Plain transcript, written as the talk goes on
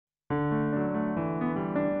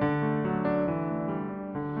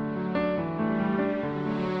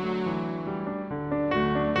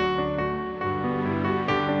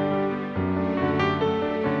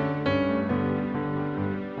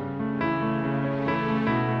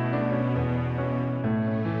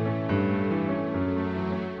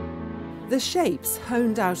The shapes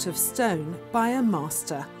honed out of stone by a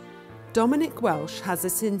master. Dominic Welch has a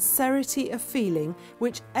sincerity of feeling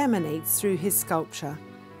which emanates through his sculpture.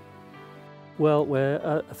 Well, we're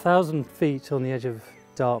 1,000 feet on the edge of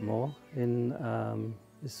Dartmoor in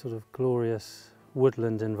this sort of glorious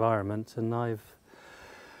woodland environment, and I've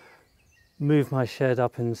moved my shed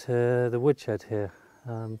up into the woodshed here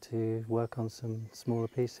to work on some smaller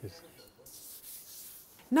pieces.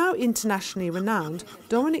 Now internationally renowned,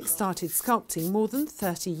 Dominic started sculpting more than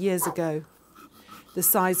 30 years ago. The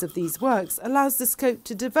size of these works allows the scope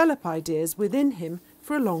to develop ideas within him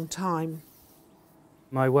for a long time.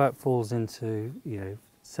 My work falls into,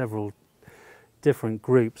 several different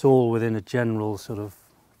groups, all within a general sort of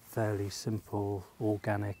fairly simple,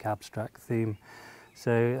 organic, abstract theme.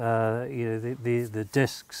 So, the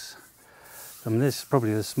discs, I mean, this is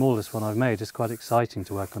probably the smallest one I've made. It's quite exciting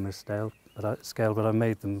to work on this scale, but I've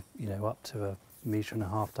made them, up to 1.5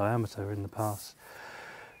 meters diameter in the past.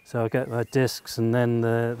 So I get my discs, and then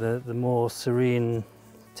the more serene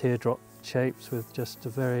teardrop shapes with just a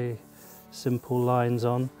very simple lines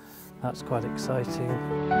on. That's quite exciting.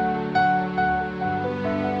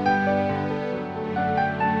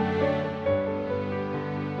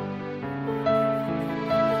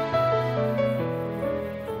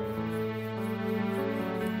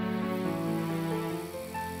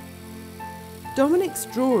 Dominic's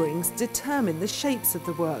drawings determine the shapes of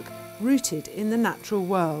the work, rooted in the natural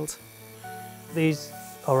world. These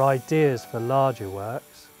are ideas for larger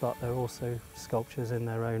works, but they're also sculptures in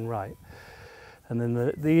their own right. And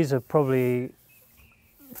then these are probably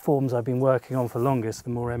forms I've been working on for longest, the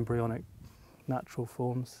more embryonic natural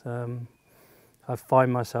forms. I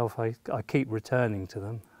find myself, I keep returning to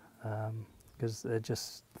them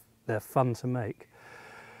because they're fun to make.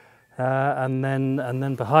 And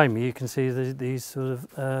then behind me you can see these sort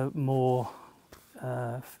of more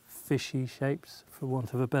fishy shapes, for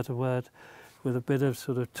want of a better word, with a bit of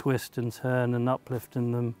sort of twist and turn and uplift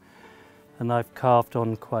in them. And I've carved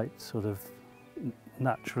on quite sort of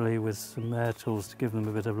naturally with some air tools to give them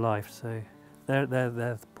a bit of life. So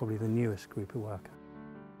they're probably the newest group of work.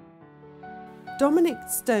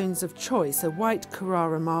 Dominic's stones of choice are white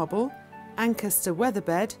Carrara marble, Ancaster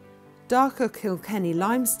weatherbed, darker Kilkenny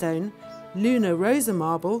limestone, Luna Rosa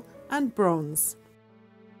marble and bronze.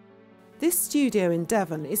 This studio in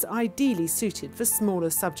Devon is ideally suited for smaller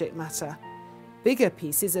subject matter. Bigger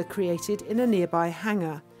pieces are created in a nearby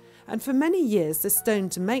hangar, and for many years the stone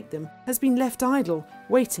to make them has been left idle,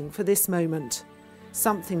 waiting for this moment.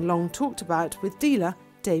 Something long talked about with dealer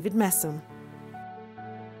David Messum.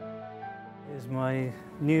 Here's my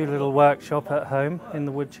new little workshop at home in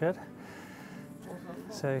the woodshed.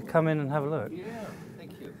 So come in and have a look. Yeah,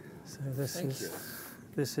 thank you. So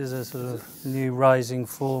this is a sort of new rising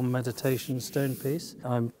form meditation stone piece.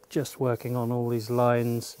 I'm just working on all these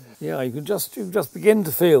lines. Yeah, you can just begin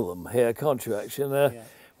to feel them here, can't you? Actually, and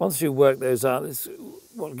once you work those out, it's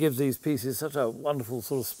what gives these pieces such a wonderful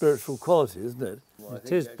sort of spiritual quality, isn't it? Well,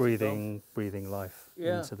 it is breathing life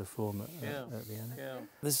into the form at the end. Yeah.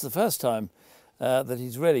 This is the first time that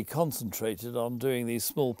he's really concentrated on doing these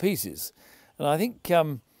small pieces, and I think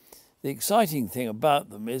the exciting thing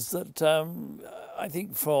about them is that I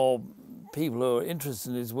think for people who are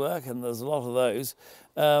interested in his work, and there's a lot of those,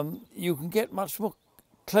 you can get much more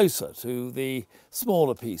closer to the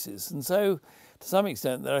smaller pieces, and so to some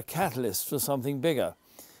extent they're a catalyst for something bigger.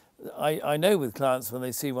 I know with clients when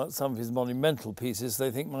they see some of his monumental pieces,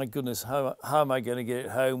 they think, my goodness, how am I going to get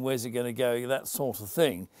it home, where's it going to go, that sort of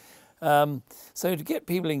thing. So to get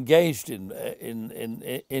people engaged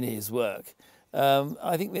in his work,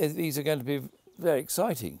 I think these are going to be very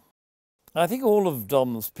exciting. I think all of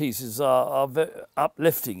Dom's pieces are very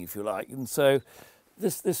uplifting, if you like, and so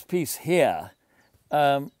this piece here,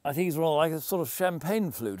 I think is rather like a sort of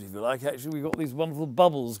champagne flute, if you like. Actually, we've got these wonderful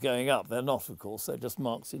bubbles going up. They're not, of course, they're just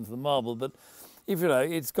marks into the marble, but if you know,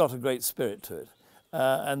 it's got a great spirit to it,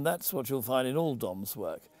 and that's what you'll find in all Dom's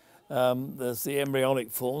work. There's the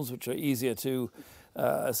embryonic forms, which are easier to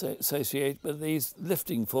associate, but these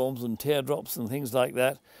lifting forms and teardrops and things like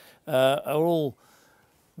that are all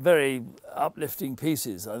very uplifting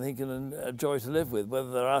pieces, I think, and a joy to live with,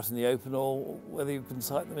 whether they're out in the open or whether you can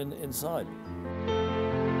sight them inside.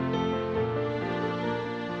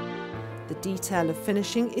 The detail of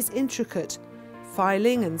finishing is intricate.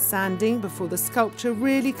 Filing and sanding before the sculpture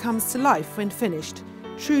really comes to life when finished,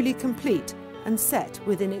 truly complete and set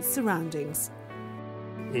within its surroundings.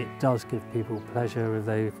 It does give people pleasure if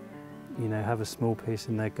they have a small piece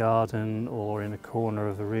in their garden or in a corner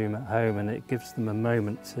of a room at home, and it gives them a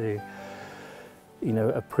moment to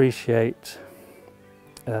appreciate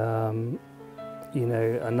you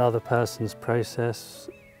know, another person's process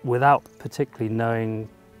without particularly knowing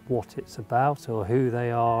what it's about or who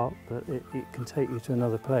they are, but it can take you to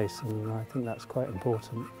another place, and I think that's quite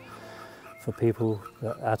important for people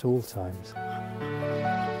at all times.